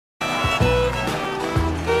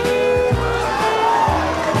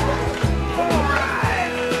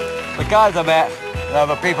guys I met are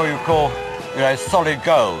the people you call, solid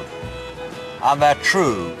gold. And they're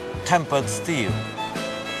true tempered steel.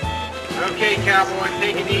 Okay, cowboy,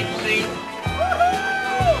 take a deep seat.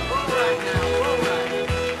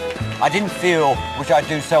 I didn't feel, which I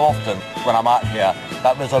do so often when I'm out here,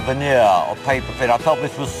 that there's a veneer or paper thin. I felt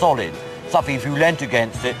this was solid. Something if you leant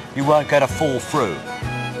against it, you weren't going to fall through.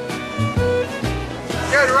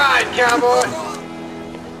 Good ride, cowboy.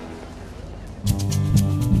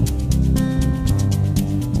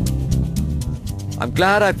 I'm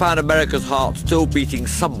glad I found America's heart still beating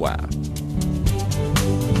somewhere.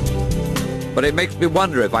 But it makes me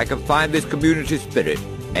wonder if I can find this community spirit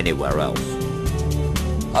anywhere else.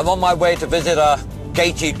 I'm on my way to visit a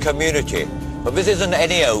gated community, but this isn't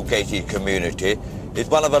any old gated community. It's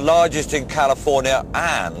one of the largest in California,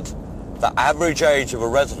 and the average age of a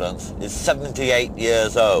resident is 78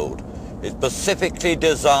 years old. It's specifically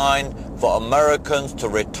designed for Americans to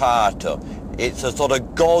retire to. It's a sort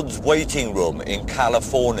of God's waiting room in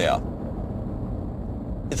California.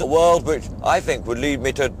 It's a world which I think would lead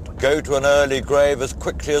me to go to an early grave as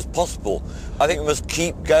quickly as possible. I think we must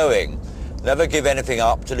keep going. Never give anything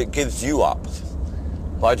up till it gives you up.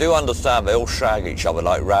 But I do understand they all shag each other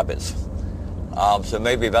like rabbits. So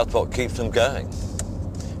maybe that's what keeps them going.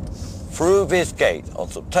 Through this gate, on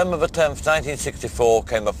September the 10th, 1964,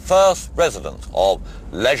 came the first resident of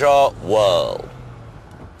Leisure World.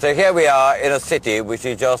 So here we are in a city which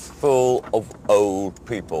is just full of old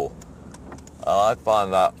people. I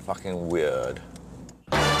find that fucking weird.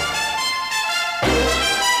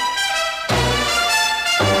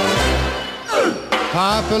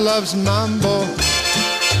 Papa loves mambo,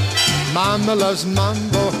 Mama loves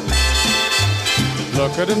mambo.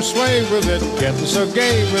 Look at him sway with it, getting so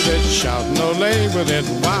gay with it, shouting ole with it,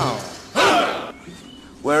 wow.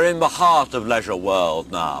 We're in the heart of Leisure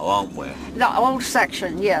World now, aren't we? The old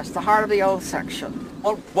section, yes, the heart of the old section.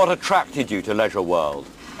 What attracted you to Leisure World?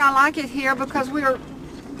 I like it here because we're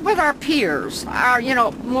with our peers,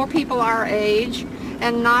 more people our age,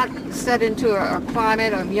 and not set into a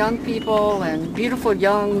climate of young people and beautiful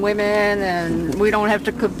young women, and we don't have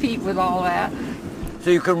to compete with all that. So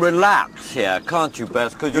you can relax here, can't you,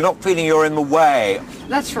 Bess? Because you're not feeling you're in the way.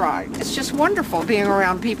 That's right. It's just wonderful being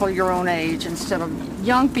around people your own age instead of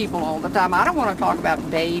young people all the time. I don't want to talk about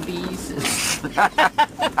babies.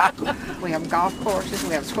 We have golf courses,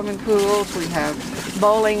 we have swimming pools, we have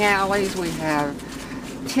bowling alleys, we have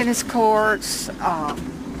tennis courts,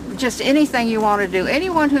 just anything you want to do.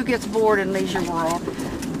 Anyone who gets bored in Leisure World,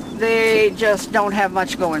 they just don't have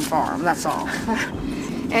much going for them, that's all.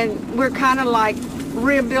 And we're kind of like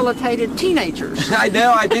rehabilitated teenagers. I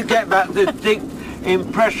know, I did get that distinct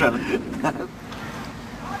impression.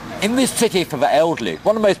 In this city for the elderly,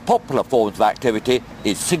 one of the most popular forms of activity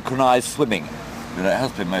is synchronized swimming. It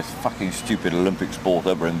has been the most fucking stupid Olympic sport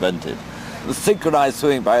ever invented. The synchronized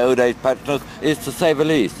swimming by old age pensioners is, to say the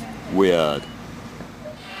least, weird. 1,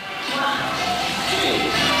 2, 3,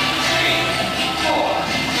 4,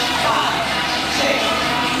 5, 6,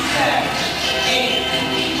 7, 8,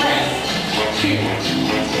 rest. 2, 3,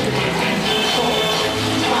 4,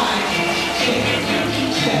 5, 6, 7,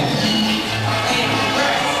 8,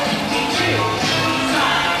 rest. 2,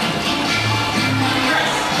 5,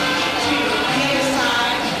 rest. 2, other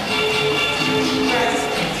side,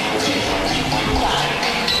 rest. 2, 5.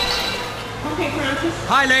 Okay, Francis.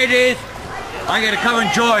 Hi, ladies. I'm going to come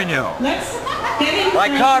and join you. Let's get in. I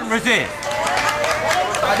can't resist.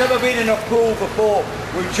 I've never been in a pool before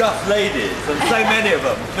with just ladies, and so many of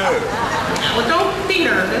them too. Well, don't be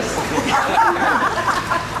nervous.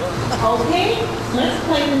 Okay, let's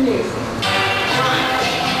play the music. 1,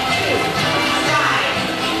 2, slide,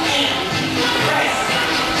 and rest.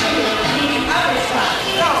 2, the other side.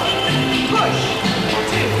 Go. Push.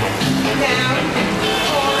 2, down,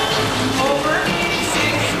 4, over,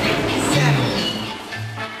 6, 7.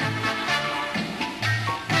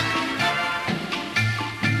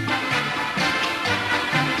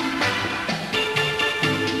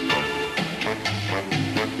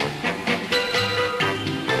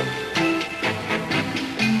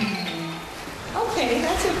 Okay,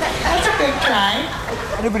 that's a good try.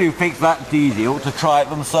 Anybody who thinks that's easy ought to try it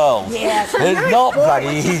themselves. Yes. It's not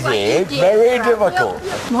bloody easy, it's very difficult.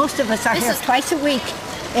 Most of us are here twice a week,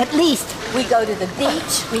 at least. We go to the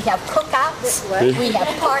beach, we have cookouts, we have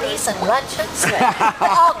parties and luncheons,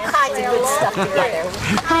 all kinds of good stuff together.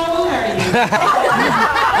 How old are you?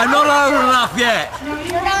 I'm not old enough yet.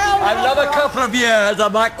 Another couple of years I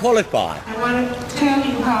might qualify. I want to tell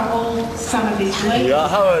you how old some of these ladies Yeah,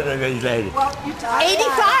 how old are these ladies?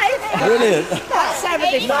 85. Brilliant.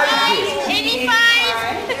 75.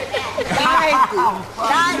 85.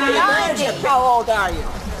 How old are you?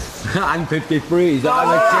 I'm 53, so I'm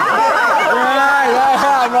a chicken.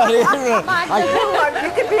 Yeah, I'm not even.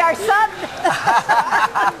 You could be our son.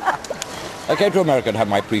 I came to America and had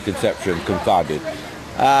my preconceptions confounded.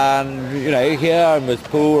 And, you know, here in this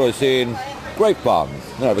pool I've seen great fun.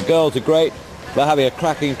 You know, the girls are great, they're having a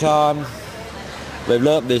cracking time. They've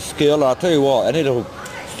learnt this skill, and I'll tell you what, any little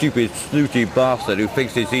stupid, snooty bastard who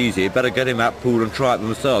thinks it's easy, better get him out pool and try it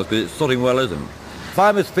themselves, because it sodding well isn't. If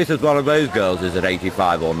I'm as fit as one of those girls is at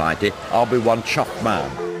 85 or 90, I'll be one chuffed man.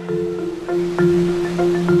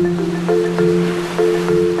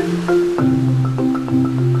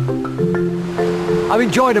 I've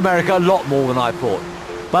enjoyed America a lot more than I thought,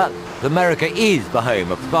 but America is the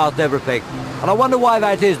home of fast everything, and I wonder why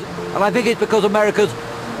that is, and I think it's because America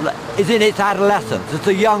is in its adolescence. It's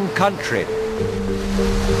a young country.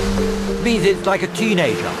 It means it's like a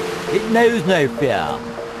teenager. It knows no fear.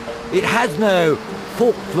 It has no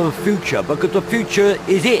thought for the future, because the future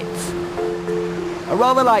is it. And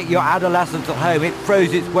rather like your adolescence at home, it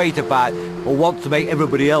throws its weight about or wants to make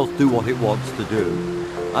everybody else do what it wants to do.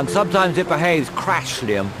 And sometimes it behaves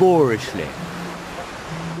crashly and boorishly.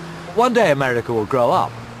 One day America will grow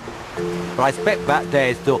up, but I expect that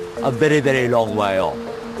day is still a very, very long way off.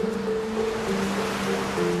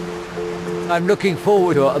 I'm looking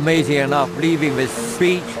forward to, amazing enough, leaving this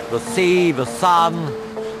beach, the sea, the sun,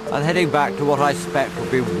 and heading back to what I expect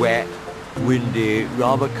will be wet, windy,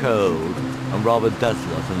 rather cold, and rather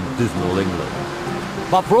desolate and dismal England.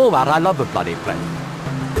 But for all that, I love the bloody place.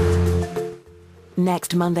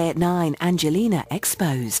 Next Monday at 9, Angelina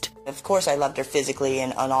Exposed. Of course I loved her physically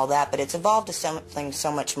and all that, but it's evolved to something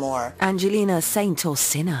so much more. Angelina, saint or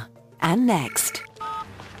sinner. And next.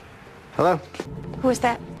 Hello? Who is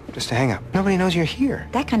that? Just a hang-up. Nobody knows you're here.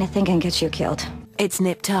 That kind of thing can get you killed. It's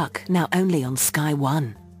Nip Tuck, now only on Sky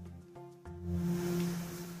One.